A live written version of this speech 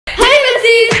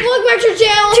Welcome back to our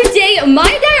channel. Today, my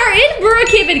and I are in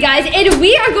Brookhaven, guys, and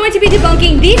we are going to be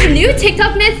debunking these new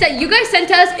TikTok myths that you guys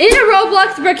sent us in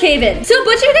Roblox Brookhaven. So a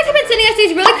bunch of you guys have been sending us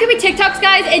these really creepy TikToks,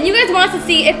 guys, and you guys want us to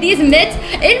see if these myths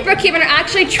in Brookhaven are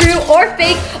actually true or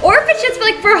fake, or if it's just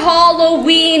for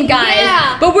Halloween, guys.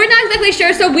 Yeah. But we're not exactly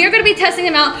sure, so we're going to be testing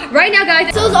them out right now,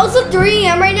 guys. So it's also 3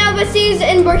 AM right now, besties,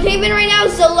 in Brookhaven right now.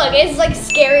 So look, it's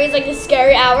scary. It's a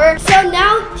scary hour. So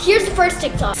now, here's the first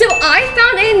TikTok. So I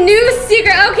found a new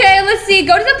secret. Okay, let's see.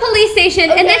 Go to the police station,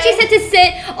 and then she said to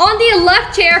sit on the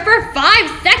left chair for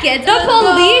 5 seconds. The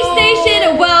police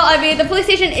station, well, I mean, the police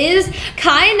station is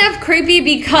kind of creepy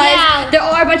because there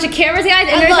are a bunch of cameras, guys,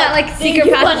 and there's that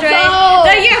secret passageway.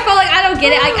 I don't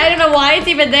get it. I don't know why it's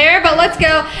even there, but let's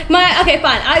go. Okay,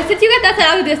 fine. Since you got that side,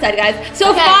 I'll do this side, guys.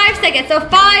 So 5 seconds. So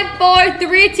 5, 4,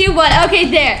 3, 2, 1.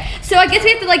 Okay, there. So I guess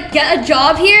we have to get a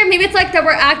job here. Maybe it's that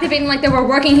we're activating, that we're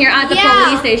working here at the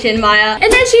police station, Maya. And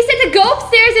then she said to go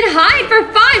upstairs and hide for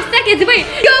 5 seconds. Wait,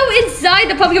 go inside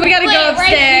the pumpkin. We gotta go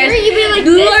upstairs. Right here? You mean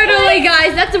literally,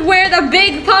 guys, that's where the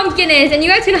big pumpkin is, and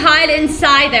you guys can hide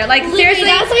inside there. Seriously,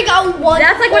 that's one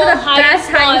of the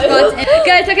best hiding spots.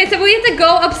 Guys, okay, so we have to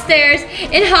go upstairs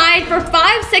and hide for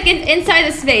 5 seconds inside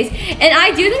the space. And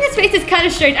I do think the space is kind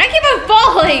of strange. I keep on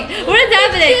falling. What is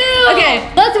happening? Okay,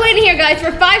 let's wait in here, guys,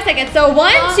 for 5 seconds. So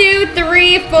 1, 2,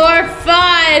 3, 4,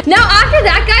 5. Now after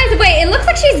that, guys, wait, it looks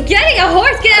like she's getting a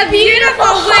horse. Get a beautiful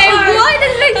horse. Why?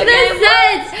 This makes no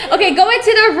sense. Okay, go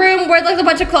into the room where there's a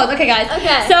bunch of clothes. Okay, guys.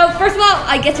 Okay. So first of all,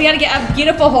 I guess we gotta get a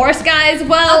beautiful horse, guys.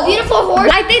 Well, a beautiful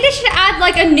horse. I think they should add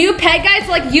a new pet, guys,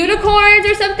 unicorns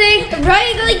or something.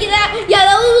 Right? That. Yeah,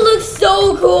 that would look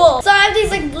so cool. So I have these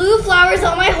blue flowers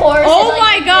on my horse. Oh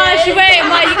my gosh! Wait,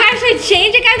 Mom, you can actually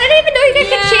change it, guys. I didn't even know you guys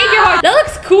could change your horse. That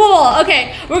looks cool.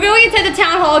 Okay, we're going inside the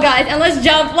town hall, guys, and let's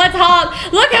jump. Let's hop.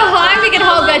 Look how high we can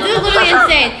hop, guys. This is literally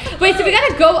insane. Wait, so we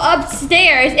gotta go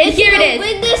upstairs, and here it is.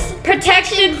 Witness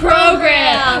protection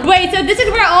program. Wait, so this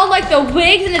is where all the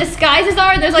wigs and the disguises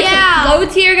are. There's some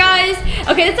floats here, guys.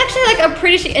 Okay, that's actually a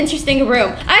pretty interesting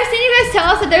room. I've seen you guys tell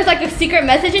us that there's a secret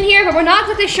message in here, but we're not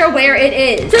exactly sure where it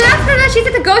is. So after that, she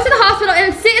said to go to the hospital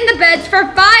and sit in the beds for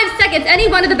 5 seconds. Any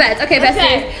one of the beds. Okay,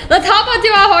 besties. Let's hop onto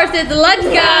our horses. Let's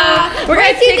go. We're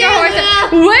gonna take our horses.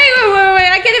 Wait.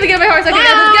 I can't even get on my horse. Okay,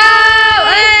 let's go.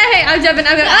 Hey, I'm jumping.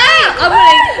 I'm winning.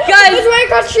 Guys, right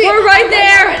across the street. We're right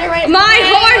there. My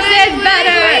horse is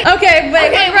better. Okay,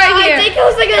 wait, we're right here. I think it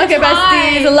was okay,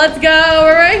 besties, let's go.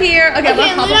 We're right here. Okay,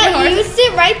 let's hop on my horse. You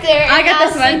sit right there. I got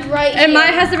this one. Right and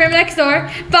mine has the room next door.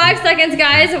 5 seconds,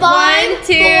 guys. 1,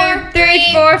 2,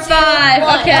 3, 4,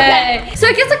 5. Okay. So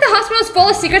I guess the hospital is full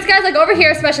of secrets, guys. Over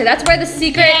here especially. That's where the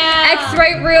secret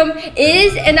X-ray room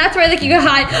is, and that's where you can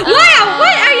hide. Wow,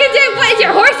 what are you doing? What, is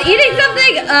your horse eating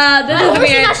something? This is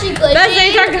weird. That's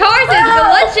a horse is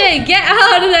glitching. Get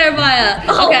out of there, Maya.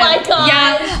 Oh my god.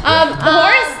 Yeah.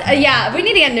 Horse. Yeah, we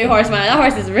need to get a new horse, Maya. That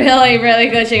horse is really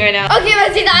glitching right now. Okay,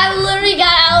 Bessie, I literally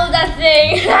got out of that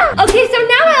thing. Okay, so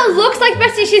now it looks like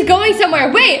Bessie, she's going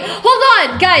somewhere. Wait, hold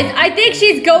on, guys. I think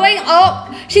she's going. Oh,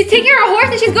 she's taking her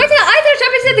horse and she's going to the ice cream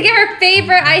shop to get her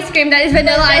favorite ice cream. That is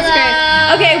vanilla ice cream.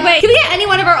 Okay, wait. Can we get any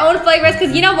one of our own flavors?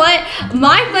 Because you know what?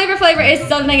 My flavor is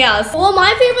something else. Well,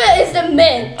 my favorite is the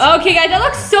mint. Okay, guys, that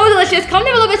looks so delicious.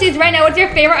 Comment down below, besties, right now. What's your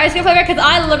favorite ice cream flavor? Because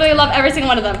I literally love every single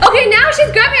one of them. Okay, now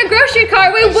she's grabbing a grocery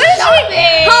cart. Wait, what is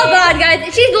she? Hold on, guys.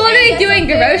 She's literally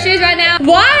doing groceries right now.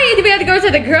 Why do we have to go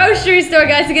to the grocery store,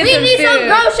 guys, to get some food? We need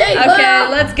some groceries. Okay,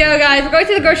 let's go, guys. We're going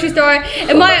to the grocery store.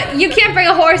 And Maya, you can't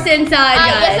bring a horse inside,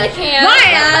 guys. Yes, I can.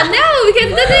 Maya, no,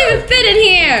 because it doesn't even fit in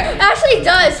here. It actually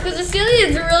does, because the ceiling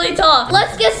is really tall.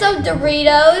 Let's get some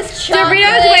Doritos,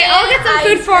 Doritos? Wait, I'll get some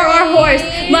food for our horse.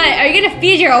 Maya, are you going to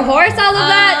feed your horse all of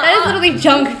that? That is literally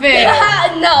junk food.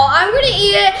 No, I'm going to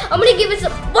eat it. I'm going to give it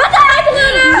some. What the heck,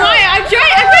 Luna? Maya, I'm trying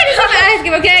to eat my ice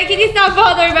cream, okay? Can you stop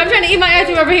bothering me? I'm trying to eat my ice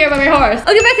cream over here by my horse.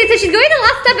 Okay, Bessie, so she's going to the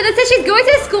last step, and it says she's going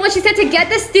to the school, and she said to get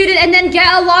the student and then get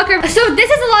a locker. So this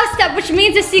is the last step, which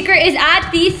means the secret is at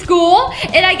the school.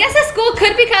 And I guess the school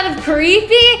could be kind of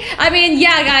creepy. I mean,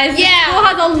 yeah, guys. The school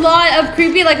has a lot of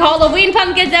creepy, Halloween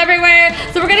pumpkins everywhere.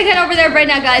 So we're gonna get over there right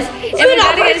now, guys. And we're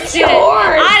gonna get a student.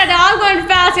 I don't know. I'm going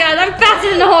fast, guys. I'm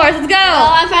faster than the horse. Let's go.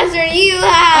 Oh, I'm faster than you.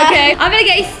 Okay, I'm gonna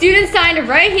get a student sign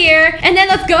right here, and then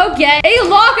let's go get a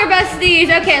locker, besties.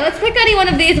 Okay, let's pick any one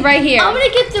of these right here. I'm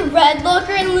gonna get the red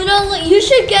locker, and Luna, you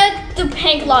should get the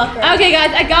pink locker. Okay,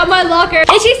 guys, I got my locker.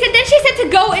 And she said to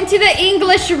go into the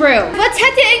English room. Let's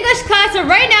head to English class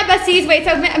right now, besties. besties. Wait,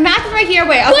 so math is right here.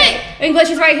 Wait, okay. English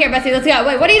is right here, bestie. Let's go.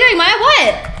 Wait, what are you doing, Maya?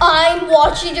 What? I'm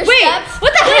watching your steps.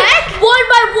 What the heck? One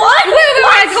by one?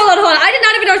 Wait, hold on. I did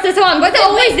not even notice this. Hold on. Was it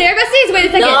always there, besties? Wait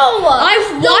a second. No.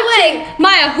 I'm watching.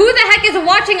 Maya, who the heck is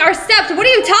watching our steps? What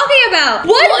are you talking about?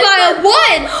 One by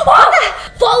one.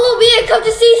 Follow me and come to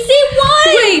CC1.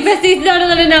 Wait, besties.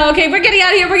 No. Okay, we're getting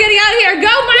out of here. Go,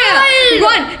 Maya.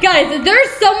 Run. Guys,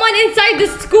 there's someone inside the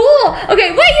school. Okay,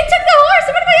 wait, you took the horse.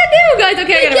 What am I gonna do, guys?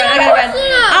 Okay, I gotta run.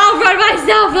 I'll run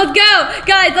myself. Let's go.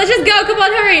 Guys, let's just go. Come on,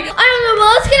 hurry. I don't know, but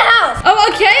let's get a house. Oh,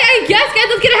 okay, I guess, guys,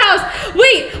 let's get a house.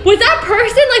 Wait, was that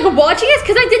person, like, watching us?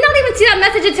 Because I did not even see that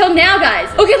message until now, guys.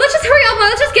 Okay, let's just hurry up.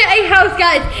 Let's just get a house,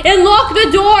 guys, and lock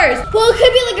the doors. Well, it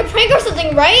could be like a prank or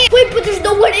something, right? Wait, but there's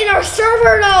no one in our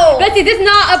server, though. Betsy, this is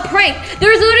not a prank.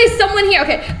 There's literally someone here.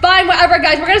 Okay, fine, whatever,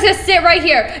 guys. We're just gonna sit right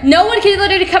here. No one can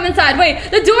literally come inside. Wait,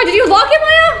 the door, did you lock it,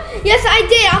 Maya? Yes, I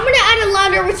did. I'm gonna add a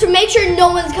ladder to make sure no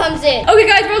one comes in. Okay,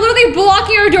 guys, we're literally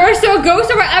blocking our door so a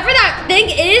ghost or whatever that thing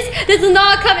is does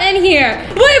not come in here.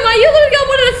 Wait, Maya, you literally got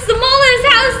one of the smallest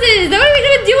houses. What are we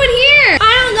gonna do in here?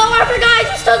 I don't know. I forgot. I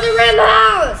just told the random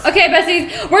house. Okay, besties,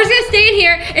 we're just gonna stay in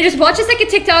here and just watch a second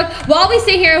TikTok while we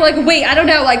stay here. Like, wait, I don't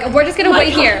know. Like, we're just gonna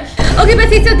wait here. Okay,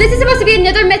 besties, so this is supposed to be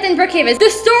another myth in Brookhaven.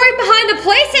 The story behind the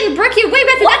place in Brookhaven. Wait,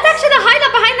 besties, that's actually the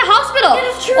hideout behind the hospital. That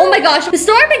is true. Oh my gosh. The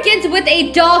story begins with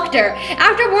a doctor.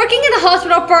 After working in the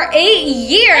hospital for 8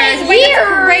 years. Wait,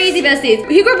 that's crazy, besties.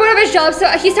 He got bored of his job, so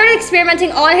he started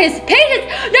experimenting on his patients.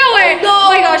 No way.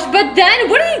 Oh my gosh. But then,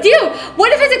 what did he do? What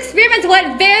if his experiments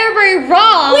went very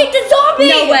wrong? Wait, the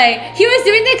zombie. No way. He was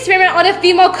doing the experiment on a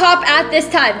female cop at this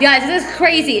time. Guys, this is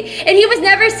crazy. And he was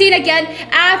never seen again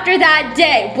after that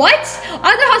day. What?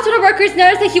 Other hospital workers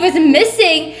noticed that he was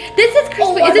missing. This is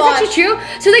crazy. Is this actually true?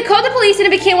 So they called the police and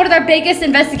it became one of their biggest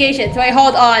investigations. Wait,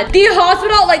 hold on. The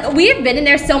hospital, like, we've been in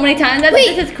there so many times.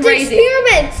 This is crazy. The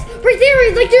experiments. Right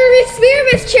there, like there are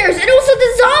experiment chairs and also the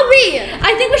zombie.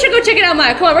 I think we should go check it out,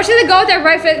 Maya. Come on, we're just gonna go out there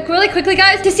really quickly,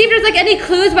 guys, to see if there's like any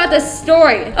clues about the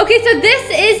story. Okay, so this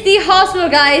is the hospital,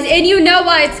 guys, and you know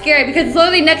why it's scary because it's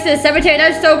literally next to the cemetery.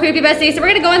 That's so creepy, bestie. So we're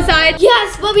gonna go inside.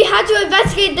 Yes, but we had to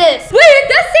investigate this. Wait, it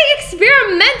does say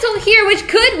experimental here, which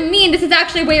could mean this is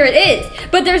actually where it is.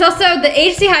 But there's also the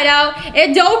HC hideout,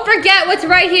 and don't forget what's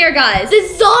right here, guys. The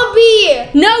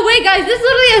zombie. No way, guys. This is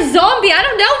literally a zombie. I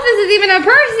don't know if this is even a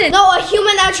person. No, a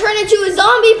human that turned into a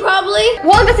zombie, probably.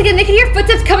 Well, investigate, they can hear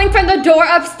footsteps coming from the door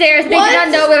upstairs. They did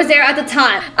not know it was there at the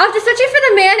time. After searching for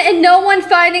the man and no one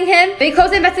finding him, they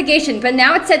closed the investigation. But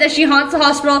now it's said that she haunts the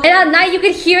hospital, and at night you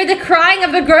could hear the crying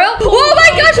of the girl. Oh my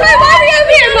gosh, why are we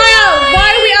up here, Maya? Why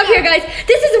are we up here, guys?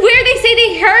 This is where they say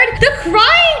they heard the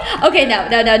crying. Okay, no.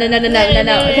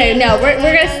 Okay, no, we're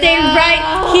gonna stay right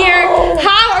here.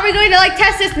 How are we going to like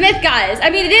test this myth, guys? I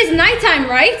mean, it is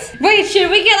nighttime, right? Wait, should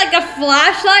we get like a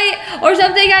flashlight or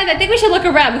something, guys? I think we should look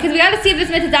around because we gotta see if this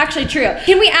myth is actually true.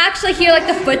 Can we actually hear like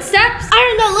the footsteps? I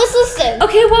don't know, let's listen.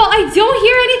 Okay, well, I don't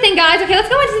hear anything, guys. Okay, let's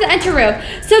go into the enter room.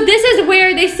 So this is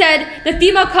where they said the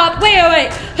female cop, wait,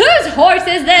 whose horse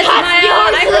is this? I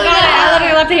forgot it. I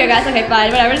literally left it here, guys. Okay, fine,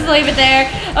 whatever, just leave it there.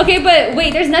 Okay, but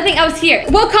wait, there's nothing else here.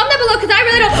 Well, comment down below because I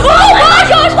really don't. Oh my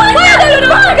gosh! No,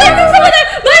 guys, there's someone there.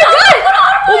 My God!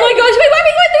 Oh my gosh, wait, why are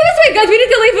we going through this way? Guys, we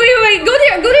need to leave. Wait, go to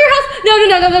your house.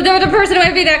 No, the person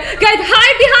might be there. Guys,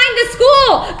 hide behind the school.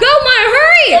 Go, Maya,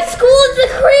 hurry. The school is the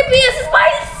creepiest. It's by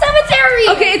the cemetery.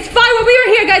 Okay, it's fine. Well, we were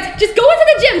here, guys. Just go into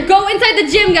the gym. Go inside the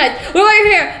gym, guys. We're right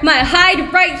here. Maya,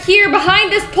 hide right here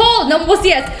behind this pole. No one will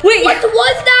see us. Wait. What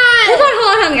was that?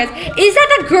 Hold on, guys. Is that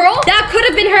the girl? That could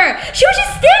have been her. She was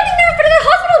just standing there in front of the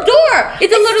hospital door.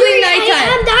 It's literally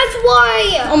nighttime. That's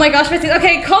why. Oh my gosh,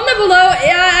 okay, comment down below.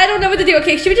 I don't know what to do.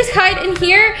 Okay, should we just hide in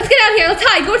here? Let's get out of here. Let's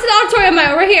hide. Go to the auditorium,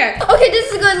 Maya. We're here. Okay,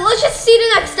 this is good. Let's just see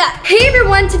the next step. Hey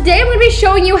everyone, today I'm going to be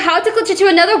showing you how to glitch into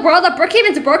another world that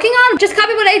Brookhaven's working on. Just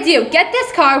copy what I do. Get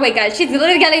this car. Wait, guys, she's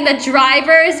literally getting the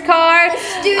driver's car.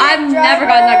 I've never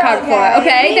gotten that car before,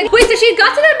 okay? Wait, so she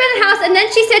got to the abandoned house and then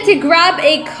she said to grab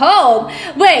a comb.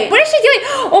 Wait, what is she doing?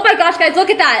 Oh my gosh, guys, look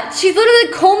at that. She's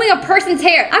literally combing a person's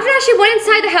hair. After that, she went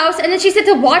inside the house and then she said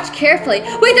to watch carefully.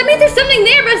 Wait, that means there's something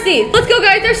there, bestie. Let's go,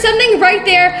 guys. There's something right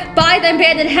there by the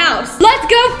abandoned house. Let's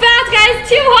go fast, guys.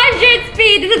 200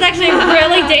 speed. This is actually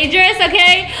really dangerous,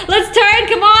 okay? Let's turn,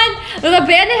 come on. The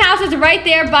abandoned house is right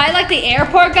there by like the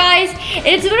airport, guys.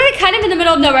 It's literally kind of in the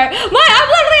middle of nowhere. I'm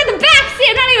literally in the back seat.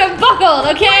 I'm not even buckled,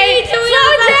 okay?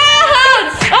 Slow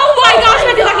down. Oh my gosh,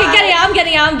 I'm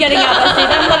getting out. I'm getting out, besties.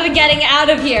 I'm literally getting out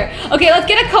of here. Okay, let's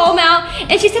get a comb out.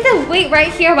 And she said to wait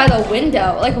right here by the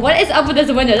window. Like, what is up with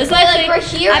this window? This is actually, like right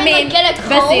here. I mean, like, get a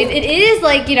comb. besties, it is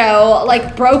like, you know,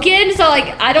 like broken. So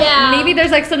like, I don't. Maybe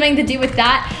there's like something to do with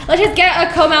that. Let's just get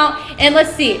a comb out and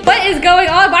let's see what is going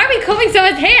on. Why are we combing so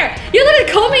much hair? You're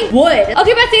literally combing wood.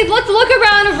 Okay, besties, let's look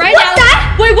around right now. What's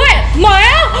that? Wait, what?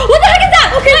 Maya? What the heck is that?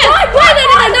 Okay,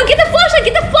 no, get the flashlight.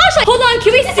 Get the flashlight. Hold on,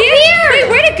 can we see it? Wait,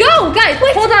 where'd it go, guys?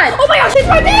 Wait, hold on. Oh my gosh, it's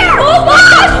right there. Oh my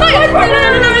gosh, Maya!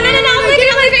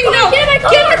 No! Get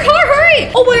in the car, hurry!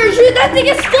 Oh my gosh, that thing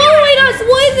is following us.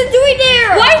 What is it doing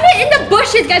there? Why is it in the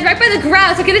bushes, guys? Right by the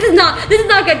grass. Okay, this is not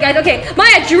good, guys. Okay,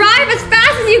 Maya, drive as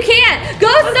fast as you can.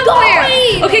 Go somewhere.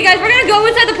 Going. Okay, guys, we're gonna go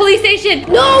inside the police station.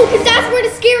 No, because that's where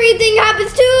the scary thing happens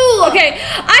too. Okay,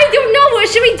 I don't know. What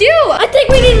should we do? I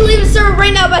think we need to leave the server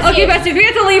right now, bestie. Okay, besties, we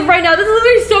have to leave right now. This is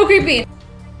literally so creepy.